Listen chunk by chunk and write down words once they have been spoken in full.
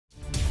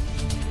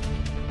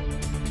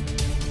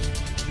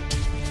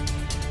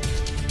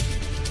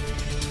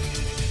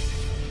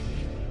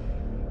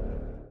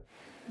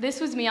This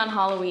was me on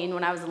Halloween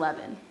when I was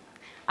 11.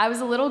 I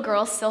was a little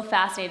girl still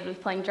fascinated with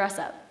playing dress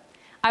up.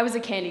 I was a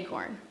candy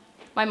corn.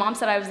 My mom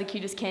said I was the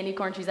cutest candy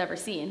corn she's ever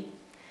seen.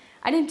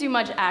 I didn't do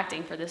much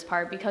acting for this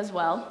part because,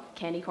 well,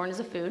 candy corn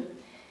is a food.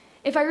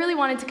 If I really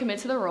wanted to commit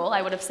to the role,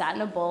 I would have sat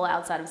in a bowl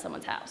outside of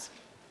someone's house.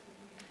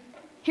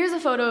 Here's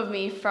a photo of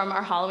me from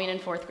our Halloween in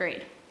 4th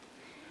grade.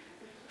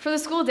 For the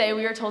school day,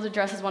 we were told to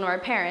dress as one of our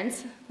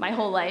parents. My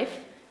whole life,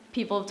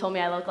 people have told me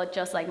I look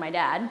just like my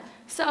dad,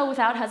 so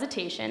without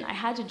hesitation, I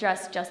had to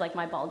dress just like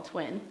my bald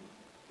twin.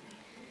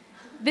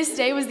 This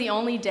day was the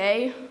only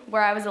day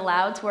where I was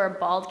allowed to wear a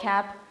bald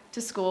cap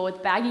to school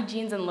with baggy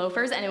jeans and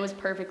loafers, and it was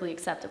perfectly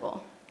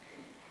acceptable.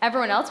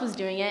 Everyone else was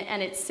doing it,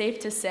 and it's safe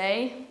to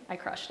say I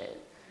crushed it.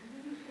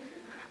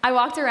 I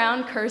walked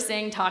around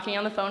cursing, talking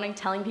on the phone, and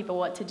telling people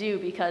what to do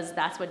because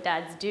that's what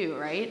dads do,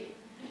 right?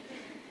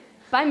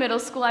 By middle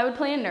school, I would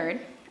play a nerd,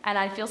 and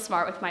I'd feel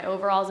smart with my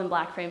overalls and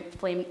black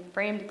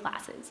framed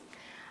glasses.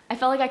 I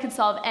felt like I could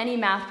solve any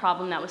math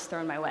problem that was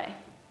thrown my way.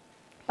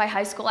 By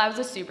high school, I was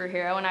a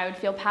superhero, and I would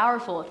feel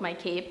powerful with my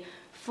cape,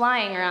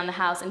 flying around the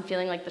house and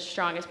feeling like the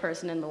strongest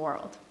person in the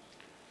world.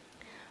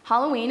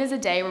 Halloween is a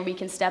day where we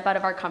can step out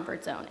of our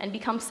comfort zone and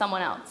become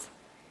someone else.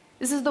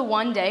 This is the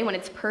one day when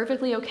it's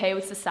perfectly okay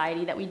with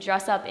society that we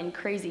dress up in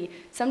crazy,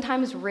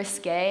 sometimes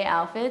risque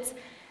outfits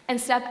and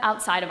step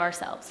outside of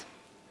ourselves.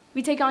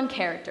 We take on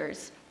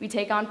characters, we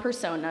take on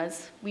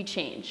personas, we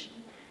change.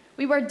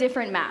 We wear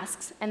different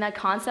masks, and that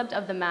concept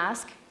of the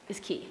mask is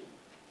key.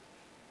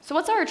 So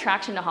what's our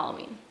attraction to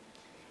Halloween?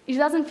 In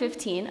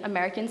 2015,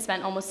 Americans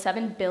spent almost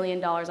 $7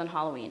 billion on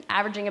Halloween,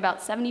 averaging about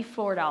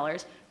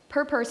 $74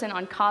 per person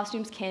on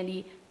costumes,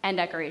 candy, and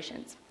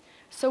decorations.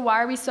 So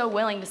why are we so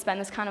willing to spend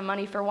this kind of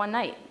money for one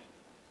night?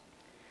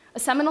 A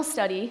seminal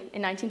study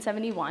in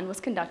 1971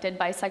 was conducted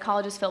by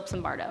psychologist Philip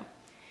Zimbardo.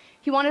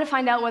 He wanted to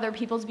find out whether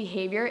people's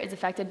behavior is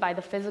affected by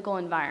the physical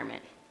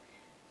environment,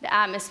 the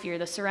atmosphere,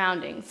 the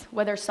surroundings,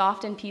 whether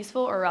soft and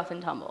peaceful or rough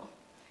and tumble.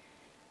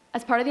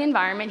 As part of the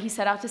environment, he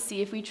set out to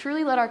see if we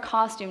truly let our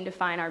costume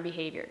define our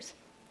behaviors.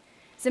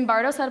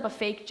 Zimbardo set up a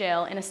fake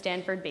jail in a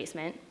Stanford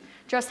basement,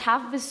 dressed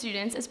half of his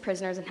students as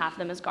prisoners and half of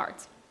them as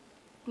guards.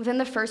 Within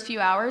the first few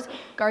hours,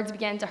 guards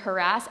began to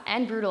harass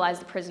and brutalize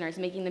the prisoners,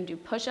 making them do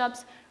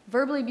push-ups,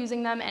 verbally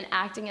abusing them, and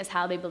acting as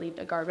how they believed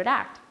a guard would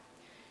act.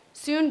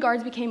 Soon,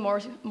 guards became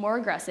more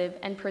aggressive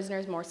and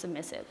prisoners more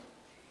submissive.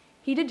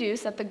 He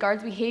deduced that the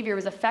guards' behavior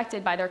was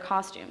affected by their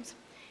costumes.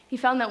 He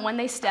found that when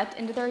they stepped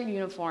into their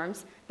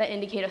uniforms that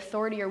indicate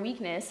authority or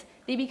weakness,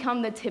 they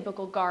become the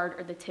typical guard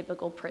or the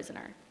typical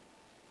prisoner.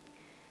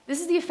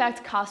 This is the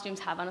effect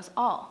costumes have on us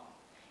all.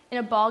 In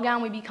a ball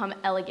gown, we become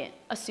elegant.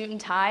 A suit and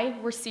tie,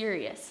 we're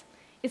serious.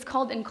 It's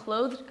called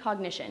enclothed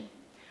cognition.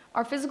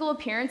 Our physical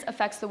appearance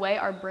affects the way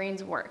our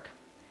brains work.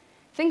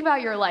 Think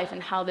about your life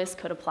and how this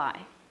could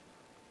apply.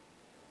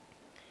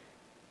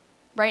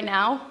 Right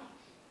now,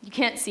 you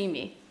can't see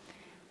me.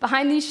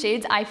 Behind these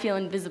shades, I feel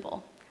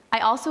invisible. I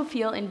also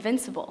feel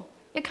invincible,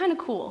 yet kind of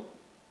cool.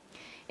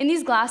 In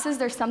these glasses,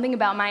 there's something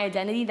about my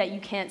identity that you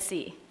can't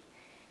see.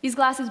 These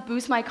glasses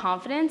boost my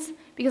confidence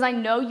because I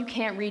know you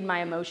can't read my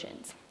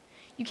emotions.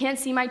 You can't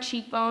see my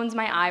cheekbones,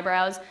 my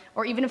eyebrows,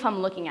 or even if I'm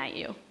looking at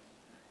you.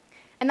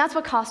 And that's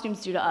what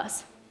costumes do to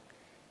us.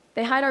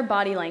 They hide our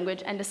body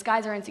language and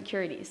disguise our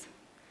insecurities.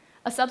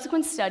 A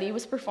subsequent study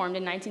was performed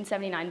in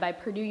 1979 by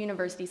Purdue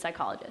University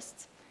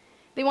psychologists.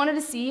 They wanted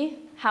to see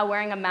how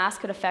wearing a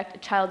mask could affect a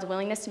child's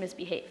willingness to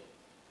misbehave.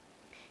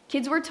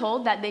 Kids were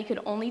told that they could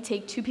only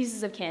take 2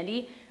 pieces of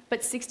candy,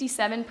 but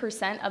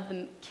 67% of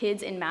the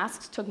kids in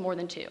masks took more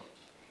than 2.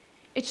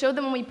 It showed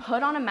that when we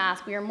put on a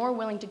mask, we are more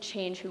willing to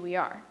change who we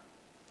are.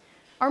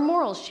 Our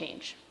morals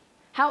change.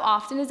 How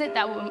often is it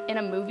that in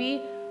a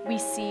movie we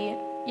see,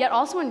 yet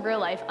also in real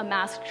life, a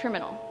masked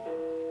criminal?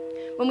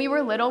 When we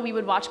were little, we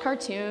would watch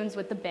cartoons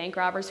with the bank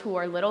robbers who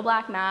wore little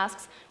black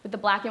masks with the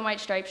black and white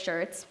striped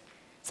shirts.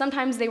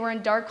 Sometimes they were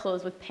in dark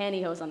clothes with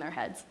pantyhose on their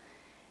heads.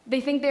 They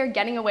think they're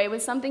getting away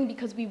with something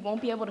because we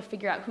won't be able to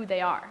figure out who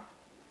they are.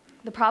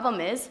 The problem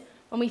is,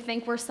 when we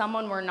think we're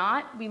someone we're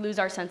not, we lose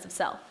our sense of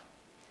self.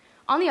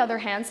 On the other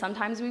hand,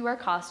 sometimes we wear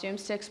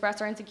costumes to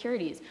express our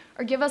insecurities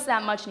or give us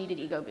that much-needed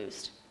ego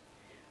boost.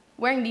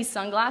 Wearing these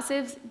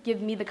sunglasses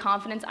give me the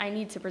confidence I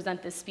need to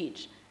present this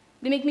speech.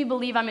 They make me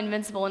believe I'm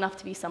invincible enough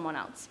to be someone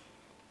else.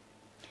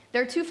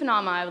 There are 2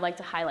 phenomena I would like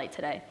to highlight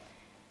today.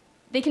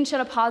 They can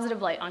shed a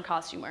positive light on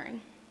costume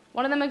wearing.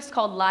 One of them is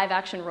called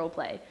live-action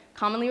roleplay,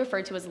 commonly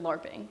referred to as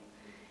LARPing.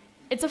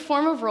 It's a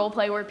form of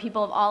roleplay where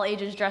people of all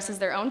ages dress as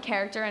their own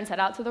character and set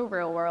out to the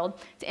real world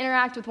to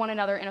interact with one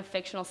another in a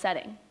fictional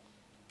setting.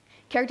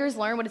 Characters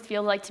learn what it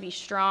feels like to be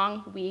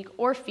strong, weak,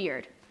 or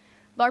feared.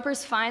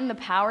 LARPers find the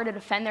power to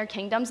defend their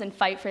kingdoms and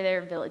fight for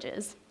their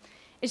villages.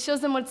 It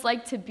shows them what it's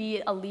like to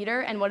be a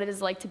leader and what it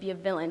is like to be a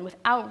villain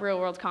without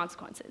real-world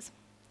consequences.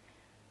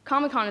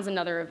 Comic-Con is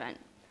another event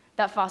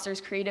that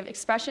fosters creative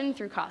expression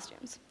through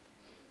costumes.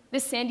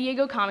 This San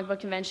Diego comic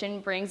book convention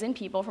brings in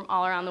people from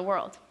all around the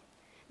world.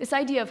 This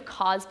idea of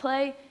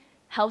cosplay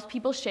helps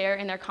people share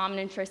in their common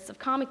interests of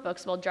comic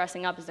books while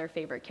dressing up as their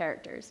favorite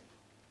characters.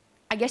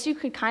 I guess you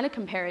could kind of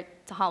compare it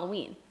to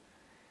Halloween.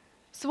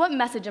 So what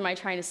message am I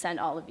trying to send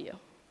all of you?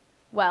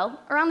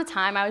 Well, around the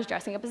time I was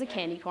dressing up as a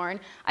candy corn,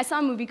 I saw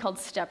a movie called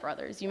Step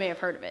Brothers. You may have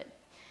heard of it.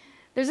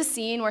 There's a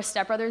scene where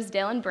Step Brothers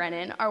Dale and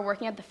Brennan are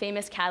working at the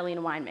famous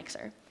Catalina wine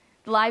mixer.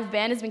 The live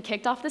band has been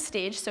kicked off the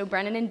stage, so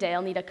Brennan and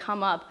Dale need to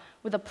come up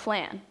with a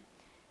plan.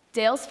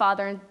 Dale's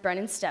father and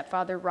Brennan's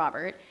stepfather,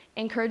 Robert,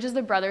 encourages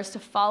the brothers to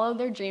follow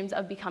their dreams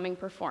of becoming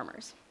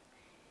performers.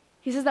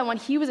 He says that when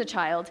he was a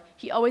child,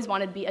 he always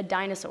wanted to be a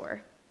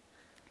dinosaur.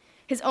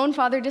 His own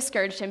father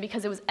discouraged him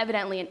because it was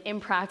evidently an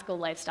impractical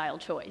lifestyle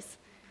choice.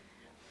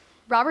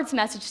 Robert's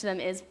message to them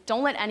is,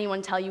 don't let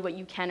anyone tell you what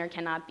you can or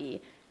cannot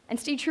be, and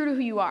stay true to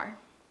who you are.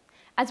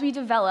 As we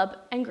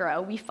develop and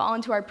grow, we fall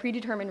into our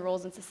predetermined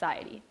roles in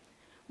society.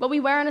 What we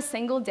wear on a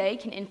single day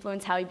can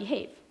influence how we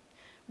behave.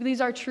 We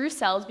lose our true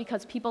selves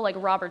because people like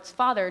Robert's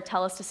father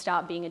tell us to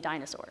stop being a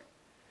dinosaur.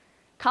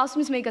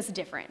 Costumes make us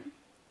different.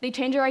 They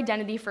change our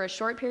identity for a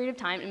short period of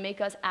time and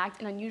make us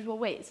act in unusual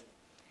ways.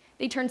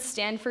 They turn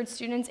Stanford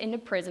students into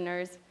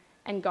prisoners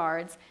and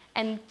guards,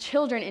 and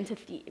children into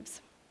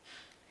thieves.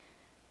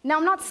 Now,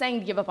 I'm not saying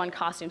to give up on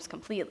costumes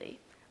completely.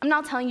 I'm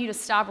not telling you to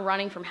stop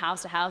running from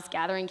house to house,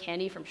 gathering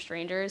candy from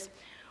strangers.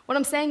 What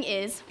I'm saying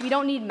is, we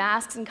don't need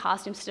masks and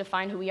costumes to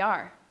define who we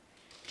are.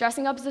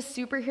 Dressing up as a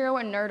superhero,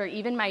 a nerd, or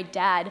even my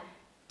dad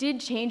did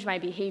change my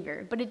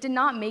behavior, but it did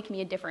not make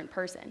me a different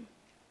person.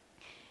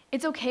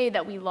 It's okay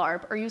that we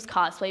LARP or use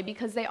cosplay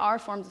because they are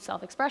forms of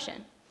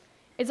self-expression.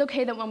 It's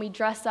okay that when we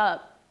dress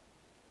up,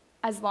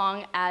 as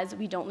long as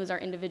we don't lose our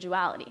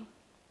individuality.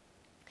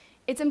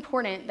 It's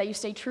important that you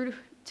stay true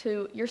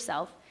to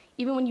yourself,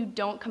 even when you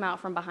don't come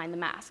out from behind the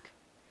mask.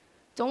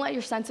 Don't lose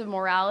your sense of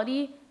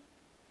morality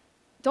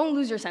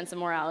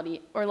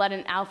or let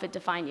an outfit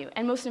define you.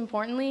 And most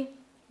importantly,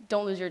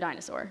 don't lose your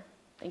dinosaur.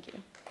 Thank you.